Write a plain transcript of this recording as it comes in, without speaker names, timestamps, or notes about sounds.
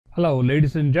Hello,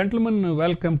 ladies and gentlemen.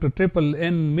 Welcome to Triple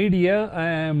N Media. I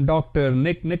am Dr.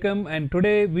 Nick Nikam, and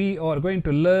today we are going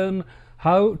to learn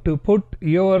how to put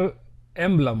your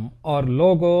emblem or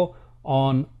logo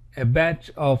on a batch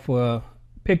of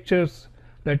pictures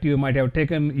that you might have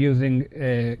taken using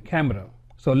a camera.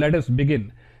 So let us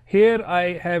begin. Here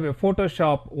I have a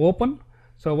Photoshop open.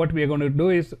 So what we are going to do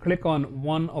is click on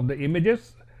one of the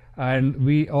images, and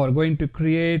we are going to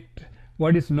create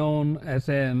what is known as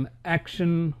an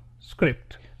action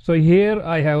script. So here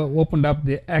I have opened up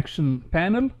the action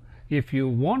panel. If you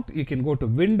want, you can go to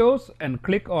Windows and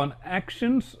click on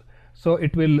Actions. So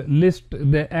it will list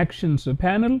the Actions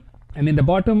panel, and in the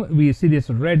bottom we see this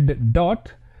red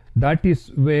dot. That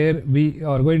is where we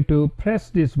are going to press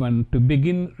this one to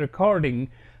begin recording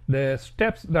the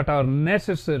steps that are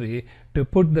necessary to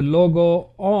put the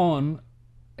logo on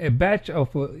a batch of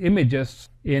images.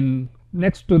 In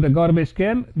next to the garbage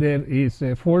can there is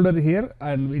a folder here,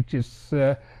 and which is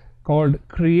called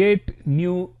Create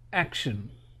New Action.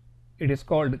 It is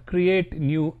called Create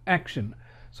New Action.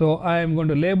 So I am going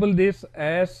to label this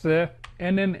as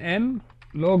NNN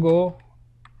logo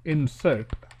insert.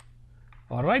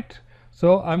 All right,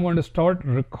 so I'm going to start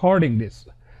recording this.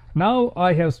 Now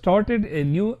I have started a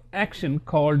new action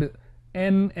called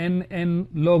NNN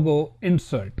logo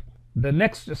insert. The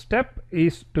next step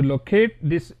is to locate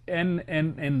this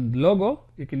NNN logo.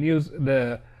 You can use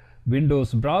the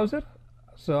Windows browser.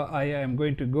 So I am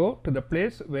going to go to the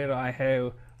place where I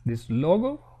have this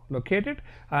logo located,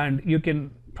 and you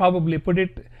can probably put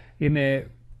it in a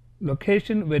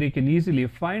location where you can easily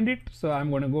find it. So I'm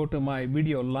going to go to my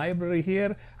video library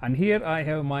here, and here I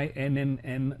have my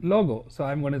NNN logo. So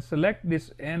I'm going to select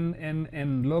this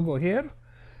NNN logo here,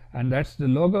 and that's the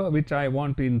logo which I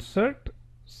want to insert.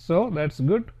 So that's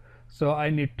good. So I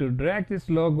need to drag this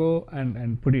logo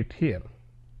and put it here.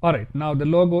 All right, now the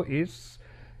logo is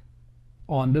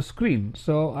on the screen.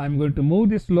 So I'm going to move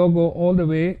this logo all the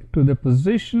way to the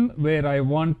position where I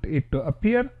want it to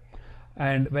appear,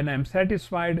 and when I'm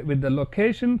satisfied with the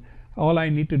location, all I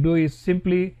need to do is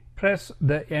simply press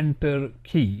the enter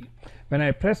key. When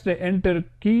I press the enter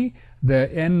key, the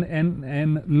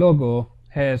NNN logo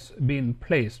has been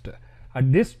placed.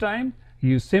 At this time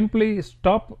you simply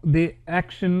stop the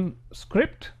action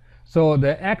script. So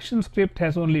the action script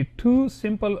has only two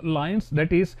simple lines,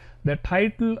 that is the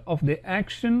title of the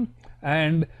action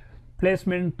and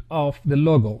placement of the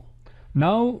logo.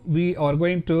 Now we're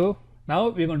going to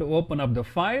open up the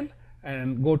file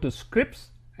and go to scripts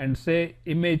and say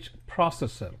image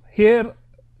processor. Here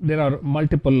there are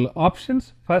multiple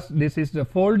options. First, this is the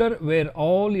folder where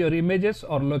all your images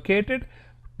are located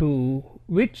to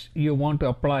which you want to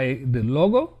apply the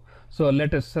logo. So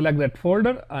let us select that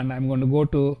folder, and I'm going to go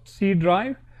to C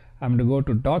drive. I'm going to go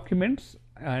to documents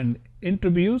and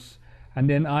interviews, and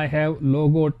then I have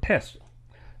logo test.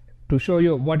 To show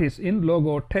you what is in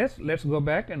logo test, let's go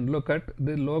back and look at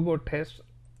the logo test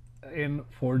in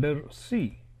folder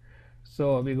C.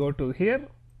 So we go to here,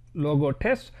 logo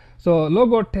test. So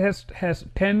logo test has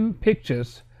 10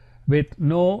 pictures with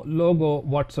no logo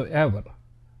whatsoever.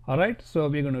 All right, so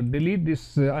we're going to delete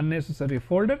this unnecessary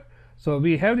folder. So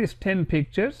we have these 10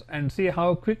 pictures, and see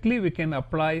how quickly we can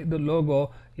apply the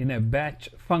logo in a batch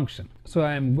function. So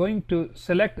I am going to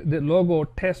select the logo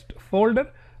test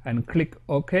folder and click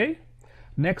OK.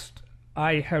 Next,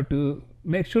 I have to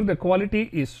make sure the quality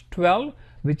is 12,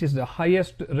 which is the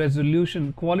highest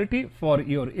resolution quality for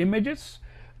your images.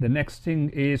 The next thing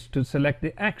is to select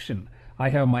the action. I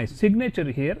have my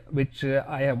signature here, which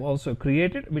I have also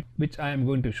created, which I am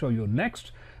going to show you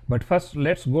next. But first,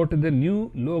 let's go to the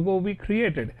new logo we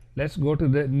created. Let's go to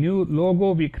the new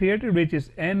logo we created, which is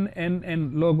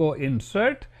NNN logo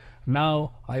insert.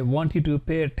 Now I want you to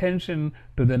pay attention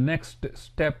to the next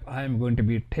step I am going to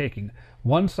be taking.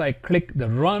 Once I click the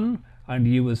run, and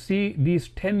you will see these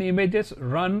 10 images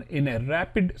run in a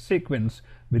rapid sequence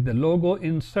with the logo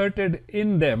inserted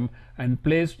in them and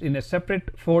placed in a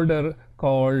separate folder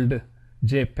called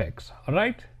JPEGs. All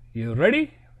right, you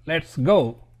ready? Let's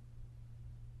go.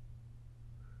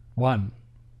 1,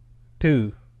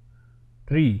 2,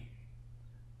 3,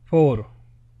 4,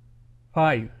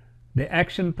 5. The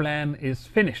action plan is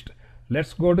finished.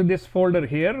 Let's go to this folder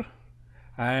here,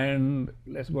 and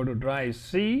let's go to drive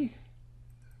C,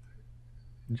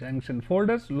 junction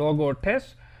folders, logo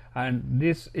test, and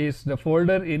this is the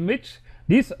folder in which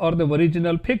these are the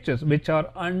original pictures which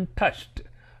are untouched.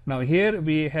 Now here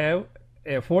we have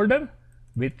a folder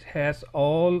which has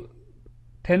all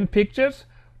 10 pictures.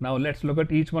 Now let's look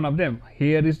at each one of them.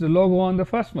 Here is the logo on the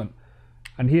first one,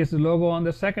 and here's the logo on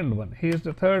the second one. Here's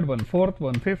the third one, fourth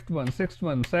one, fifth one, sixth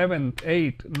one, seventh,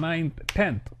 eighth, ninth,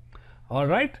 10th.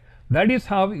 Alright, that is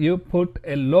how you put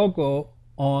a logo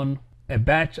on a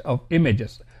batch of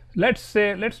images. Let's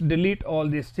delete all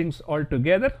these things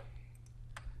altogether,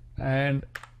 and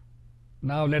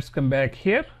now let's come back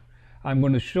here. I'm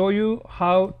going to show you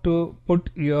how to put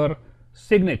your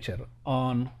signature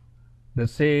on the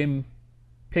same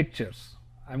pictures.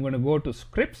 I'm going to go to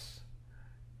scripts,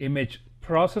 image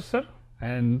processor,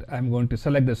 and I'm going to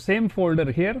select the same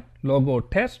folder here, logo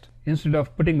test. Instead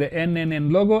of putting the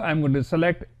NNN logo, I'm going to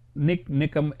select NIK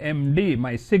NIKAM MD,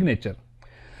 my signature.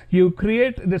 You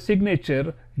create the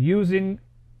signature using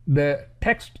the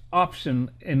text option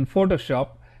in Photoshop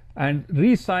and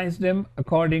resize them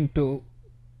according to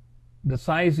the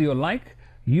size you like.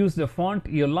 Use the font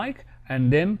you like,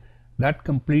 and then that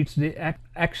completes the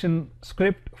action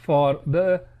script for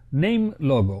the name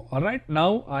logo. Alright,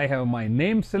 now I have my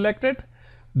name selected,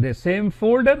 the same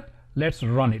folder. Let's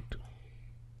run it.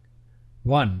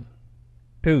 1,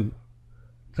 2,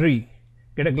 3.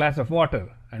 Get a glass of water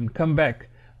and come back.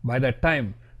 By that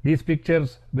time, these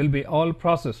pictures will be all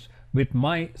processed with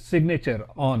my signature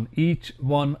on each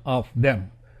one of them.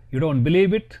 You don't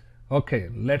believe it? Okay,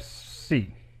 let's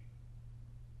see.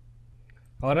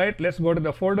 Alright, let's go to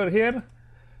the folder here.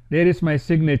 There is my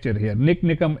signature here, NIK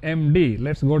NIKAM MD.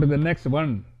 Let's go to the next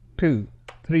 1, 2,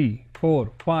 3,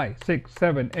 4, 5, 6,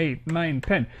 7, 8, 9,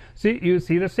 10. See, you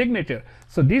see the signature.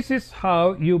 So this is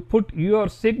how you put your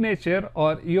signature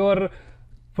or your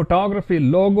photography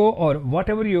logo or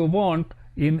whatever you want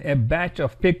in a batch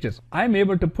of pictures. I'm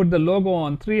able to put the logo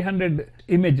on 300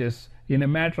 images in a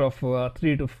matter of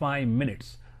 3 to 5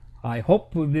 minutes. I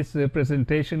hope this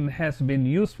presentation has been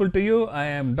useful to you. I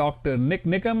am Dr. NIK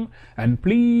NIKAM, and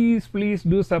please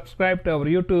do subscribe to our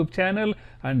YouTube channel,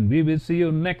 and we will see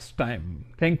you next time.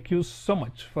 Thank you so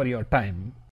much for your time.